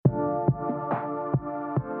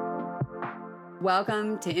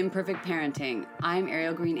Welcome to Imperfect Parenting. I'm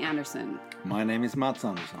Ariel Green Anderson. My name is Mats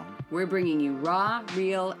Anderson. We're bringing you raw,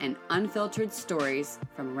 real, and unfiltered stories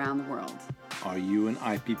from around the world. Are you an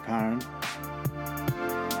IP parent?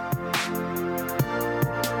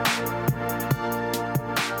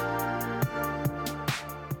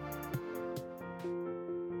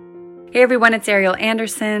 Hey everyone, it's Ariel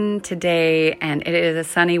Anderson today, and it is a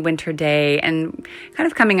sunny winter day and kind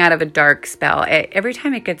of coming out of a dark spell. Every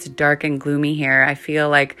time it gets dark and gloomy here, I feel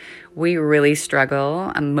like we really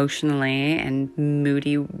struggle emotionally and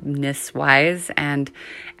moodiness-wise, and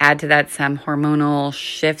add to that some hormonal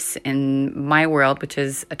shifts in my world, which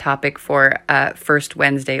is a topic for First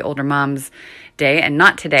Wednesday Older Moms Day, and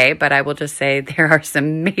not today, but I will just say there are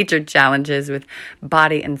some major challenges with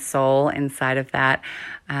body and soul inside of that.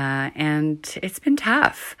 And it's been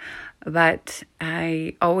tough, but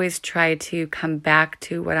I always try to come back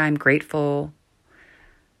to what I'm grateful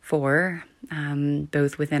for,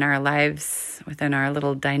 both within our lives, within our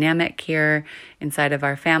little dynamic here inside of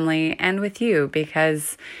our family, and with you,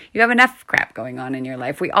 because you have enough crap going on in your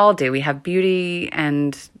life. We all do. We have beauty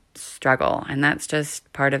and struggle, and that's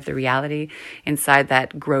just part of the reality inside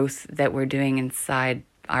that growth that we're doing inside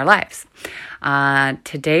our lives.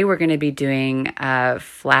 Today we're going to be doing a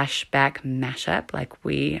flashback mashup like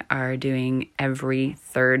we are doing every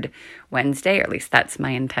third Wednesday, or at least that's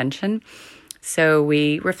my intention. So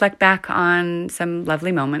we reflect back on some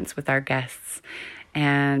lovely moments with our guests.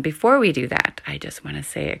 And before we do that, I just want to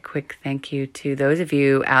say a quick thank you to those of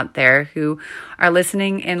you out there who are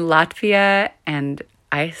listening in Latvia and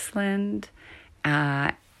Iceland,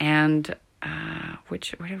 and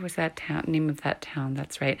where was that town? Name of that town?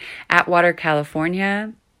 That's right, Atwater,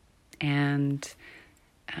 California, and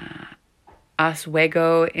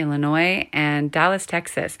Oswego, Illinois, and Dallas,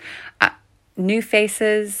 Texas. New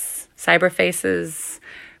faces, cyber faces,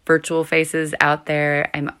 virtual faces out there.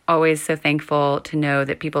 I'm always so thankful to know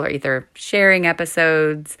that people are either sharing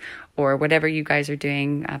episodes or whatever you guys are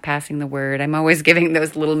doing, passing the word. I'm always giving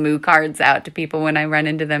those little moo cards out to people when I run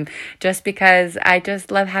into them, just because I just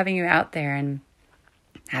love having you out there and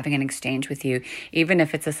having an exchange with you, even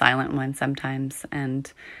if it's a silent one sometimes.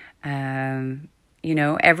 And,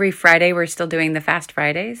 every Friday we're still doing the Fast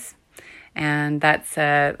Fridays. And that's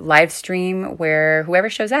a live stream where whoever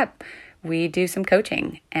shows up, we do some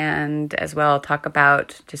coaching and as well talk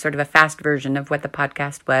about just sort of a fast version of what the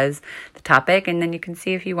podcast was, the topic. And then you can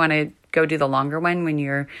see if you want to go do the longer one when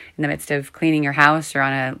you're in the midst of cleaning your house or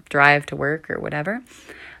on a drive to work or whatever.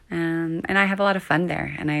 And I have a lot of fun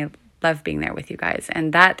there, and I love being there with you guys.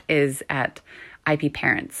 And that is at IP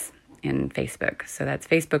Parents in Facebook. So that's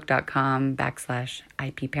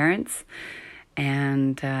facebook.com/IP Parents.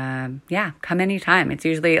 And come anytime. It's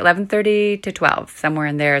usually 11:30 to 12. Somewhere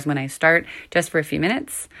in there is when I start, just for a few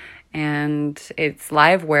minutes. And it's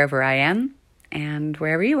live wherever I am and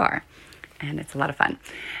wherever you are. And it's a lot of fun.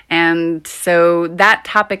 And so that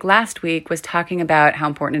topic last week was talking about how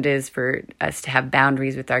important it is for us to have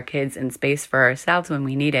boundaries with our kids and space for ourselves when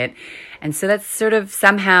we need it. And so that's sort of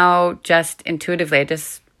somehow just intuitively, I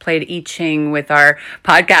just played I Ching with our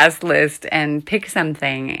podcast list and picked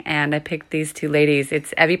something. And I picked these two ladies.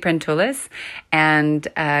 It's Evie Prentoulis and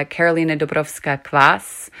Karolina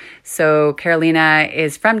Dobrowska-Kwas. So Karolina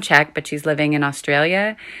is from Czech, but she's living in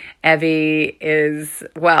Australia. Evie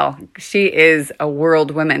she is a world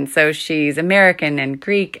woman. So she's American and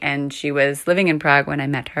Greek, and she was living in Prague when I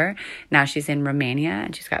met her. Now she's in Romania,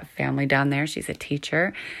 and she's got family down there. She's a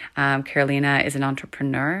teacher. Karolina is an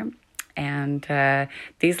entrepreneur. And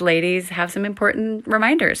these ladies have some important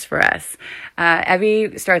reminders for us.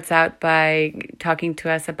 Evie starts out by talking to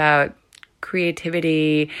us about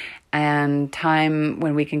creativity and time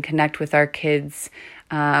when we can connect with our kids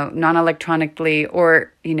non-electronically,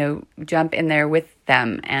 or, jump in there with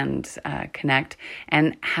them and connect,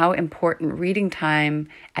 and how important reading time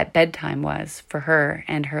at bedtime was for her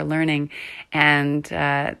and her learning. And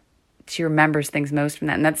she remembers things most from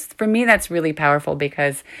that. And for me, that's really powerful,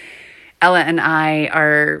 because Ella and I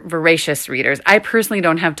are voracious readers. I personally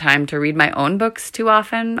don't have time to read my own books too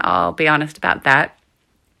often. I'll be honest about that.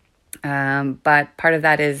 But part of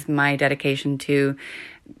that is my dedication to,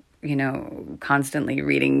 constantly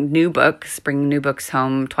reading new books, bringing new books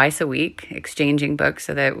home twice a week, exchanging books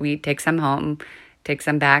so that we take some home, take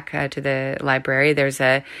some back to the library.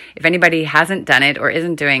 If anybody hasn't done it or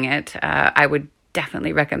isn't doing it, I would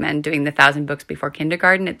definitely recommend doing the 1,000 Books Before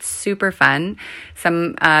Kindergarten. It's super fun.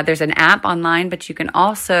 There's an app online, but you can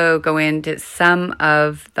also go into some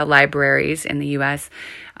of the libraries in the U.S.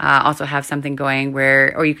 also have something going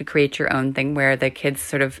where, or you could create your own thing where the kids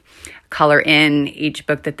sort of color in each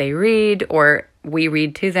book that they read, or we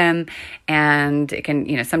read to them. And it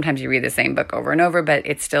can, sometimes you read the same book over and over, but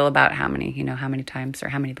it's still about how many times, or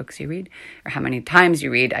how many books you read, or how many times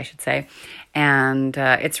you read, I should say. And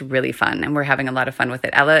it's really fun, and we're having a lot of fun with it.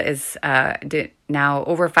 Ella is now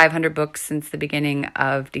over 500 books since the beginning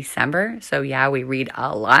of December. So yeah, we read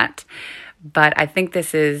a lot. But I think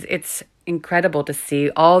it's incredible to see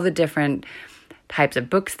all the different types of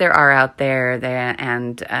books there are out there,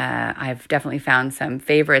 and I've definitely found some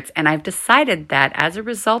favorites. And I've decided that as a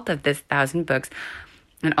result of this 1,000 books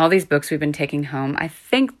and all these books we've been taking home, I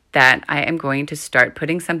think that I am going to start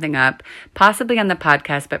putting something up, possibly on the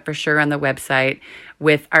podcast, but for sure on the website,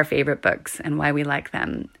 with our favorite books and why we like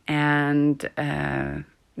them, and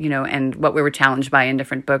and what we were challenged by in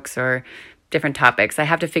different books or different topics. I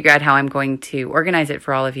have to figure out how I'm going to organize it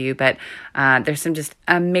for all of you, but there's some just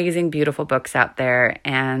amazing, beautiful books out there,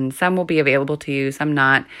 and some will be available to you, some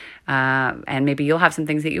not, and maybe you'll have some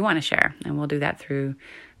things that you want to share, and we'll do that through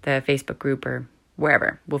the Facebook group or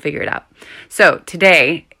wherever. We'll figure it out. So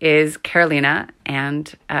today is Carolina,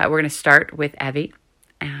 and we're going to start with Evie,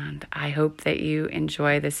 and I hope that you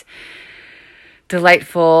enjoy this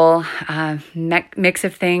delightful mix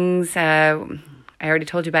of things. I already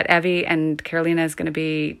told you about Evie, and Carolina is going to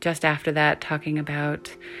be just after that talking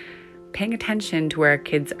about paying attention to where our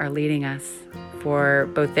kids are leading us for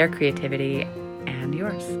both their creativity and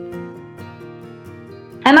yours.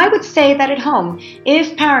 And I would say that at home,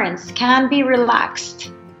 if parents can be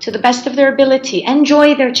relaxed to the best of their ability,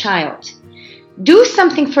 enjoy their child, do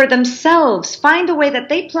something for themselves, find a way that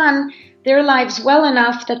they plan their lives well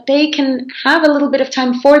enough that they can have a little bit of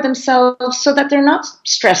time for themselves so that they're not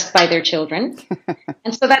stressed by their children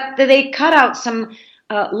and so that they cut out some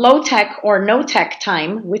low-tech or no-tech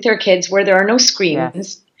time with their kids where there are no screens.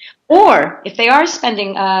 Yes. Or if they are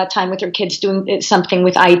spending time with their kids doing something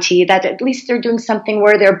with IT, that at least they're doing something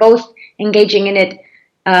where they're both engaging in it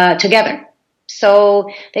together. So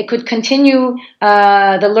they could continue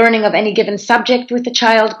the learning of any given subject with the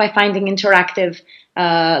child by finding interactive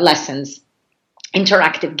lessons,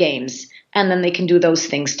 interactive games, and then they can do those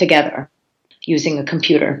things together using a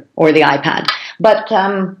computer or the iPad. But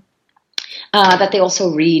that they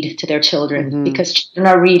also read to their children, because children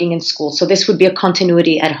are reading in school. So this would be a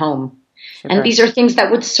continuity at home. Sure. And these are things that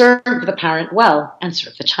would serve the parent well and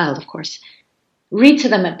serve the child, of course. Read to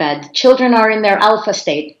them at bed. Children are in their alpha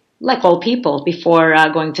state, like all people, before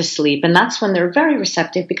going to sleep. And that's when they're very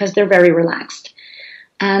receptive because they're very relaxed.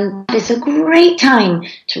 And it's a great time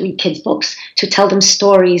to read kids' books, to tell them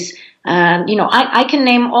stories. I can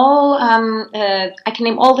name all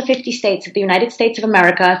the 50 states of the United States of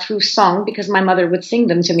America through song because my mother would sing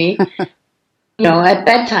them to me, at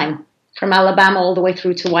bedtime, from Alabama all the way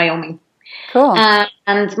through to Wyoming. Cool.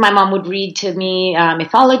 And my mom would read to me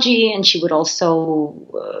mythology, and she would also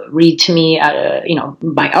read to me,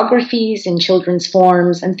 biographies in children's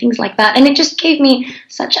forms and things like that. And it just gave me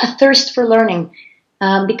such a thirst for learning.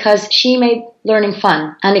 Because she made learning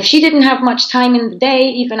fun. And if she didn't have much time in the day,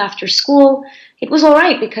 even after school, it was all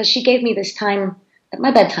right because she gave me this time at my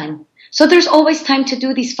bedtime. So there's always time to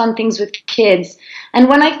do these fun things with kids. And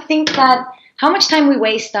when I think that how much time we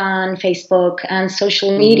waste on Facebook and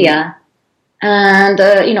social media, and,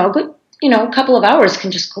 a good, couple of hours can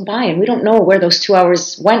just go by and we don't know where those 2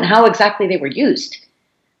 hours went, how exactly they were used.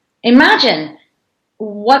 Imagine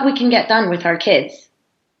what we can get done with our kids.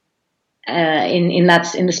 In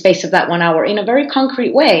the space of that 1 hour, in a very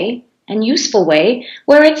concrete way and useful way,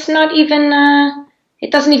 where it's not even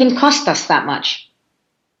it doesn't even cost us that much,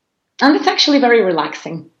 and it's actually very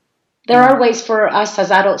relaxing. There are ways for us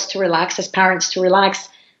as adults to relax, as parents to relax,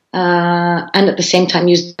 and at the same time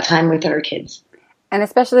use time with our kids. And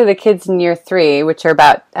especially the kids in year 3, which are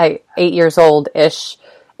about 8 years old ish.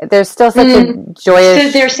 There's still such a joyous.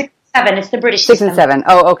 So they're 6 and 7. It's the British 6 and 7.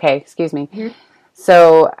 Oh, okay. Excuse me. Mm-hmm.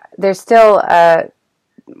 So there's still a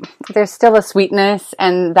sweetness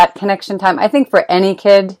and that connection time. I think for any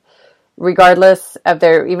kid, regardless of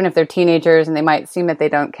even if they're teenagers and they might seem that they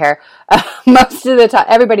don't care, most of the time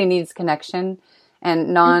everybody needs connection,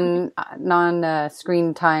 and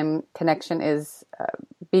non-screen time connection is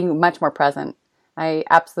being much more present. I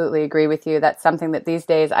absolutely agree with you. That's something that these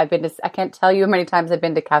days I can't tell you how many times I've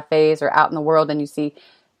been to cafes or out in the world and you see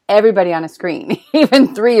everybody on a screen,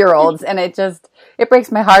 even 3-year-olds, and it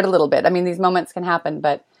breaks my heart a little bit. I mean, these moments can happen,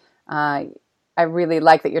 but I really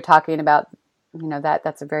like that you're talking about,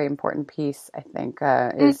 that's a very important piece, I think,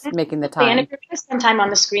 is making the time. And if you're going to spend time on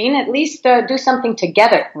the screen, at least do something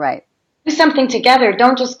together. Right. Do something together.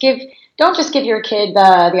 Don't just give your kid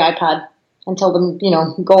the iPad. and tell them,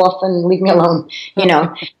 go off and leave me alone.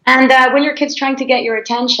 And when your kid's trying to get your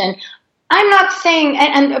attention, I'm not saying,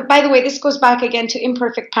 and by the way, this goes back again to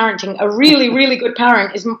imperfect parenting. A really, really good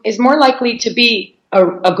parent is more likely to be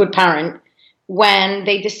a good parent when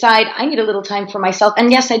they decide, I need a little time for myself. And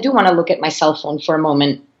yes, I do want to look at my cell phone for a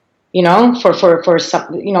moment, for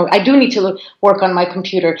some, I do need to work on my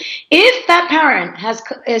computer. If that parent has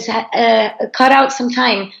cut out some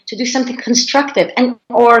time to do something constructive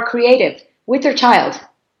or creative with their child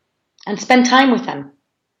and spend time with them,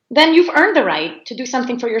 then you've earned the right to do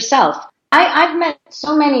something for yourself. I've met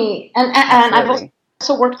so many, and I've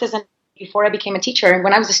also worked as a before I became a teacher.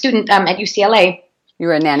 When I was a student at UCLA, you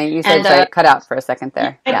were a nanny. You said sorry, cut out for a second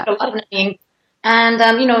there. Yeah, a lot of nannying,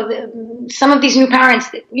 and some of these new parents,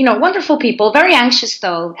 wonderful people, very anxious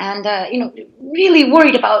though, and really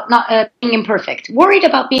worried about not being imperfect. Worried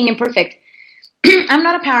about being imperfect. I'm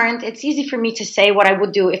not a parent. It's easy for me to say what I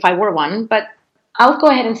would do if I were one, but I'll go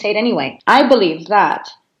ahead and say it anyway. I believe that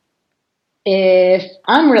if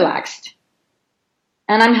I'm relaxed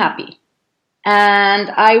and I'm happy and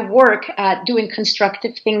I work at doing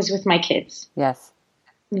constructive things with my kids, yes,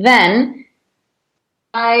 then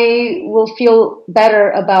I will feel better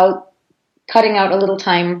about cutting out a little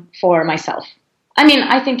time for myself. I mean,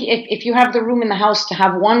 I think if you have the room in the house to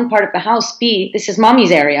have one part of the house be, this is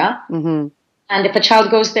mommy's area, mm-hmm. and if a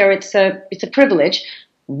child goes there, it's a privilege.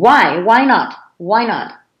 Why? Why not? Why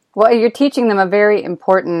not? Well, you're teaching them a very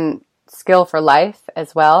important skill for life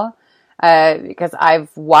as well, because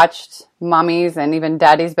I've watched mommies and even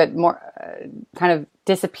daddies, but more kind of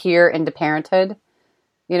disappear into parenthood,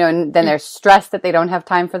 and then they're stressed that they don't have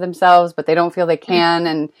time for themselves, but they don't feel they can,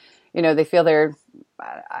 and they feel they're,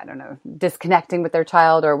 I don't know, disconnecting with their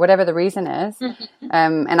child or whatever the reason is.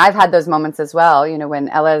 And I've had those moments as well, when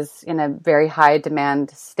Ella's in a very high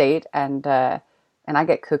demand state and I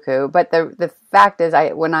get cuckoo. But the fact is,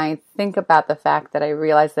 when I think about the fact that I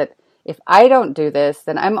realize that if I don't do this,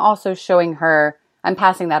 then I'm also showing her, I'm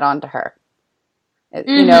passing that on to her,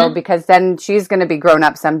 because then she's going to be grown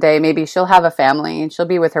up someday. Maybe she'll have a family and she'll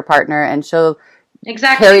be with her partner and she'll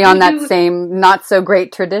carry on that same not so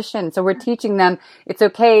great tradition. So we're teaching them it's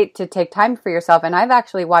okay to take time for yourself. And I've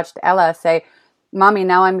actually watched Ella say, Mommy,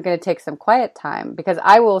 now I'm going to take some quiet time, because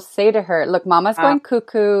I will say to her, look, Mama's going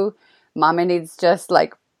cuckoo. Mama needs just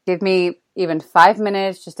give me even 5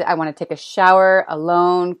 minutes. I want to take a shower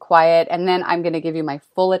alone, quiet. And then I'm going to give you my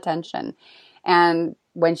full attention. And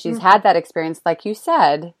when she's had that experience, like you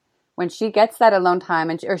said, when she gets that alone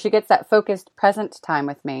time or she gets that focused present time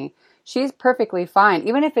with me, she's perfectly fine.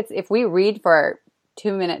 Even if we read for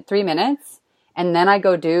 3 minutes and then I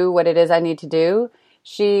go do what it is I need to do,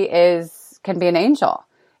 she can be an angel.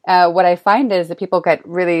 What I find is that people get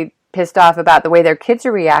really pissed off about the way their kids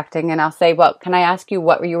are reacting. And I'll say, well, can I ask you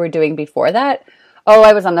what you were doing before that? Oh,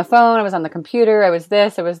 I was on the phone. I was on the computer. I was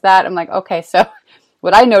this, I was that. I'm like, okay. So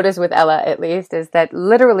what I notice with Ella, at least, is that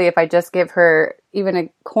literally if I just give her even a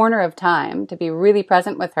corner of time to be really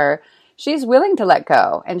present with her, she's willing to let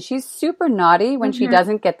go. And she's super naughty when she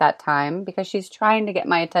doesn't get that time, because she's trying to get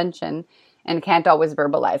my attention and can't always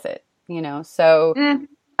verbalize it, So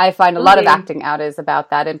I find a lot of acting out is about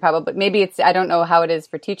that. And probably, maybe I don't know how it is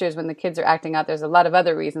for teachers when the kids are acting out. There's a lot of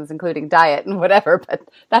other reasons, including diet and whatever, but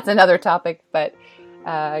that's another topic. But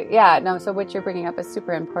so what you're bringing up is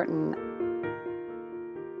super important.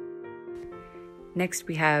 Next,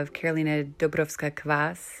 we have Karolina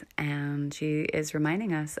Dobrowska-Kwas, and she is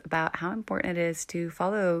reminding us about how important it is to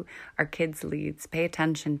follow our kids' leads, pay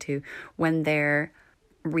attention to when they're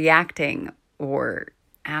reacting or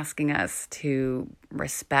asking us to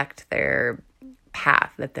respect their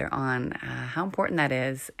path that they're on, how important that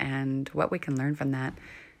is and what we can learn from that,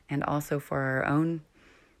 and also for our own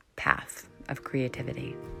path of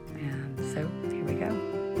creativity. And so here we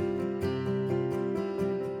go.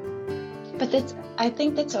 But I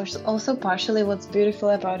think that's also partially what's beautiful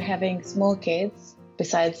about having small kids,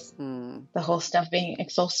 besides the whole stuff being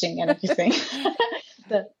exhausting and everything.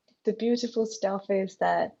 The beautiful stuff is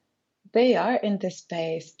that they are in this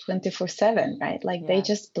space 24/7, right? They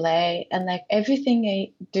just play, and everything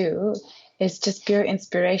they do is just pure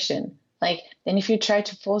inspiration. Then if you try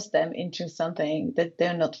to force them into something that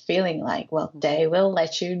they're not feeling they will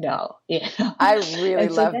let you know. I really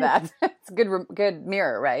love that. It's a good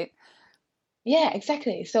mirror, right? Yeah,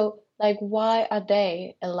 exactly. So why are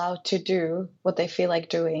they allowed to do what they feel like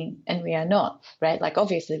doing and we are not, right?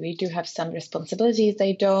 Obviously we do have some responsibilities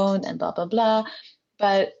they don't, and blah, blah, blah.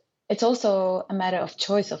 But it's also a matter of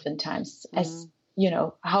choice oftentimes, as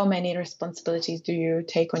how many responsibilities do you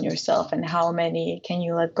take on yourself and how many can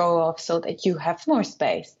you let go of so that you have more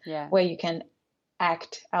space where you can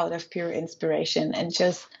act out of pure inspiration and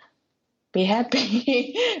just be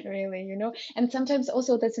happy, really, you know. And sometimes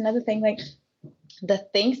also that's another thing, like the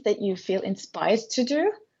things that you feel inspired to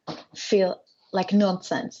do feel like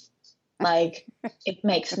nonsense. Like it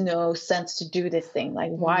makes no sense to do this thing.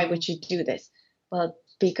 Like, why would you do this? Well,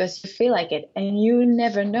 because you feel like it, and you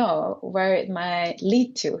never know where it might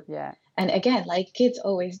lead to. Yeah. And again, like kids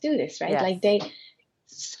always do this, right? Yes. Like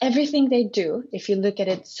everything they do, if you look at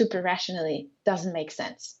it super rationally, doesn't make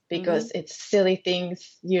sense because it's silly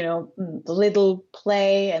things, you know, little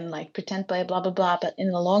play and like pretend play, blah, blah, blah. But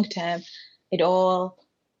in the long term, it all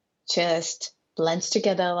just blends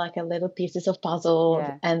together like a little pieces of puzzle.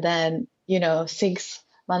 Yeah. And then, you know, 6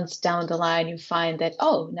 months down the line, you find that,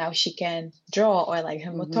 oh, now she can draw, or like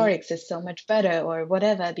her motorics is so much better or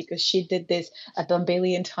whatever, because she did this a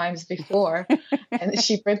billion times before and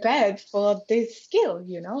she prepared for this skill,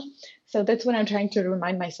 you know? So that's what I'm trying to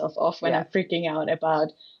remind myself of when I'm freaking out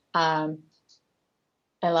about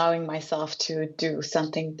allowing myself to do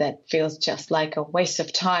something that feels just like a waste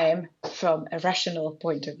of time from a rational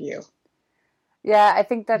point of view. Yeah, I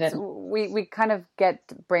think that's we kind of get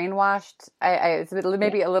brainwashed. It's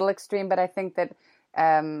maybe a little extreme, but I think that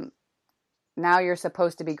now you're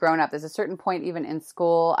supposed to be grown up. There's a certain point, even in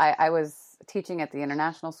school. I was teaching at the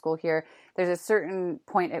international school here. There's a certain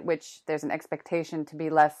point at which there's an expectation to be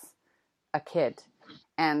less a kid,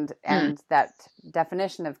 and that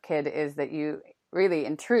definition of kid is that you really,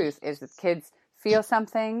 in truth, is that kids feel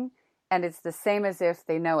something. And it's the same as if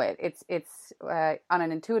they know it. It's on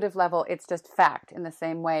an intuitive level. It's just fact in the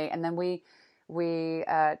same way. And then we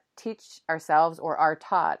teach ourselves, or are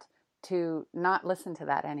taught, to not listen to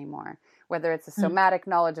that anymore. Whether it's a somatic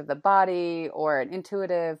knowledge of the body or an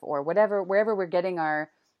intuitive or whatever, wherever we're getting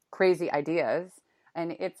our crazy ideas.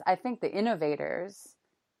 And I think the innovators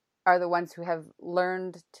are the ones who have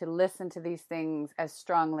learned to listen to these things as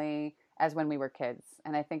strongly as when we were kids.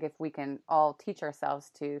 And I think if we can all teach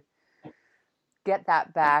ourselves to get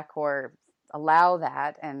that back, or allow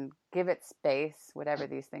that and give it space, whatever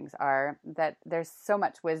these things are, that there's so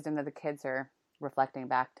much wisdom that the kids are reflecting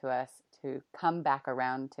back to us to come back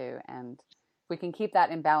around to. And we can keep that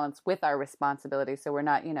in balance with our responsibility, so we're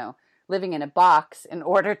not, you know, living in a box in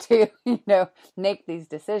order to, you know, make these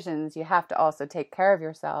decisions. You have to also take care of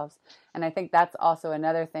yourselves. And I think that's also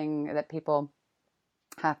another thing that people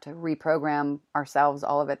have to reprogram ourselves,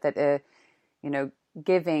 all of it, that, you know,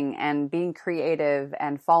 giving and being creative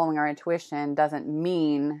and following our intuition doesn't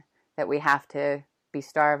mean that we have to be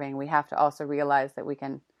starving. We have to also realize that we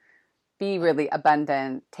can be really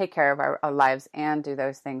abundant, take care of our lives, and do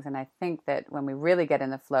those things. And I think that when we really get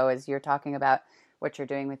in the flow, as you're talking about what you're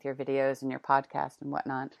doing with your videos and your podcast and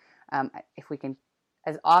whatnot, if we can,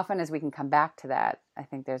 as often as we can come back to that, I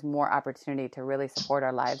think there's more opportunity to really support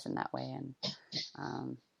our lives in that way.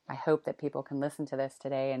 And I hope that people can listen to this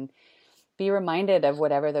today and be reminded of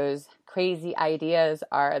whatever those crazy ideas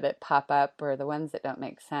are that pop up, or the ones that don't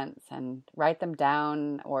make sense, and write them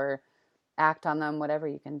down or act on them, whatever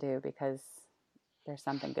you can do, because there's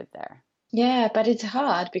something good there. Yeah, but it's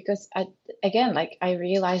hard because I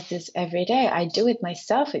realize this every day. I do it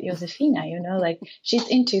myself with Josefina, you know, like she's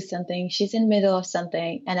into something, she's in the middle of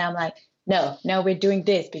something, and I'm like, no, we're doing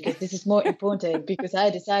this because this is more important because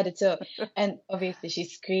I decided so. And obviously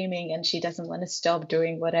she's screaming and she doesn't want to stop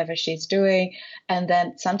doing whatever she's doing. And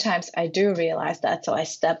then sometimes I do realize that. So I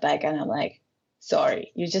step back and I'm like,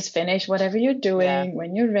 sorry, you just finish whatever you're doing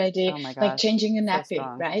when you're ready. Oh my gosh, like changing a nappy,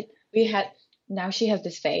 so right? Now she has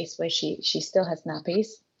this phase where she still has nappies.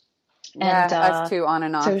 Yeah, and, us too, on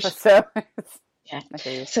and off.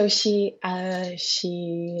 Yeah. So she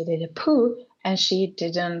did a poo, and she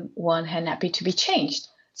didn't want her nappy to be changed.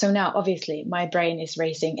 So now, obviously, my brain is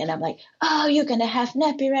racing, and I'm like, oh, you're going to have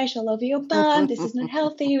nappy rash all over your bum. This is not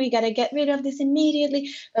healthy. We got to get rid of this immediately.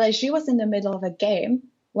 But like, she was in the middle of a game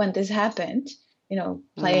when this happened, you know,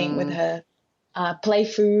 playing with her play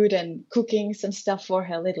food and cooking some stuff for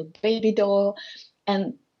her little baby doll.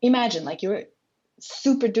 And imagine, like, you're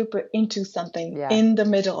super duper into something in the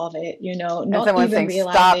middle of it, you know, not even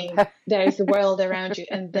realizing there's a world around you,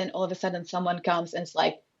 and then all of a sudden someone comes and it's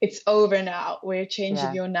like, it's over now, we're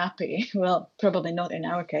changing your nappy. Well, probably not in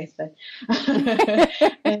our case, but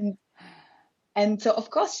and so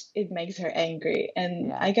of course it makes her angry,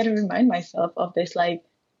 and I got to remind myself of this, like,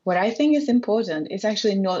 what I think is important is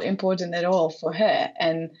actually not important at all for her.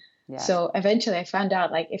 And so eventually I found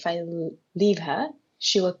out, like, if I leave her,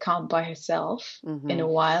 she will come by herself in a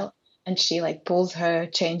while, and she like pulls her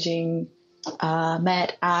changing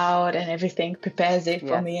mat out and everything, prepares it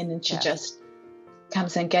for me, and then she just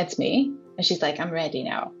comes and gets me, and she's like, I'm ready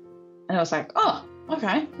now. And I was like, oh,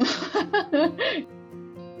 Okay.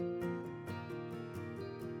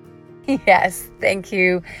 Yes, thank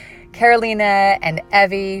you, Carolina and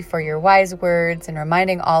Evie, for your wise words and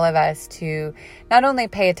reminding all of us to not only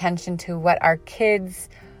pay attention to what our kids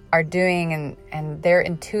are doing and their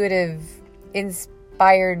intuitive,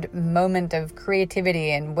 inspired moment of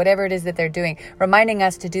creativity and whatever it is that they're doing, reminding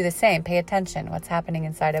us to do the same, pay attention what's happening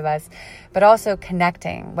inside of us, but also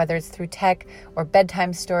connecting, whether it's through tech or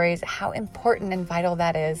bedtime stories, how important and vital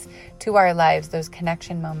that is to our lives, those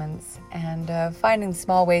connection moments, and finding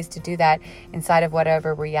small ways to do that inside of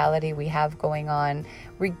whatever reality we have going on.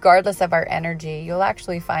 Regardless of our energy, you'll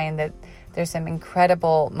actually find that there's some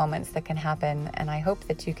incredible moments that can happen, and I hope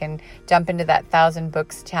that you can jump into that 1,000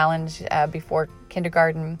 books challenge before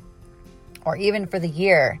kindergarten, or even for the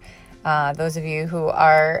year. Those of you who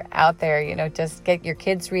are out there, just get your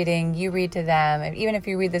kids reading, you read to them, and even if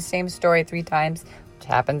you read the same story 3 times, which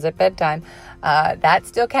happens at bedtime, that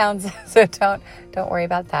still counts. So don't worry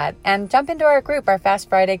about that. And jump into our group, our Fast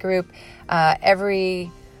Friday group, every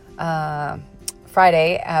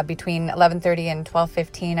Friday between 11:30 and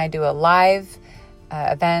 12:15. I do a live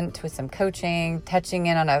event with some coaching, touching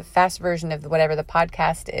in on a fast version of whatever the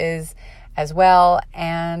podcast is as well.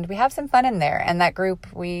 And we have some fun in there. And that group,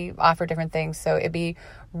 we offer different things. So it'd be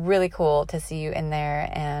really cool to see you in there.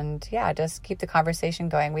 And yeah, just keep the conversation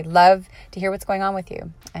going. We'd love to hear what's going on with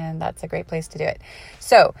you. And that's a great place to do it.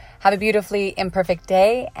 So have a beautifully imperfect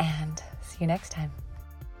day and see you next time.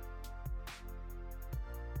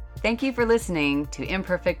 Thank you for listening to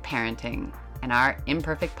Imperfect Parenting and our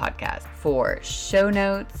Imperfect podcast. For show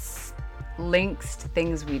notes, links to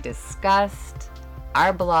things we discussed,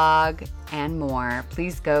 our blog, and more,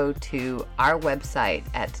 please go to our website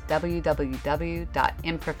at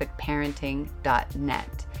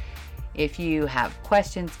www.imperfectparenting.net. If you have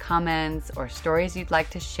questions, comments, or stories you'd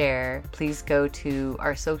like to share, please go to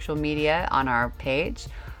our social media on our page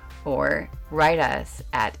or write us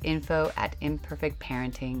at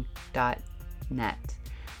info@imperfectparenting.net.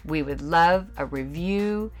 We would love a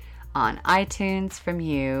review on iTunes from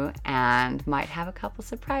you and might have a couple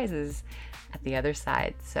surprises at the other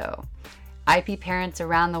side. So, IP parents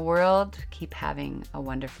around the world, keep having a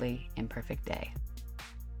wonderfully imperfect day.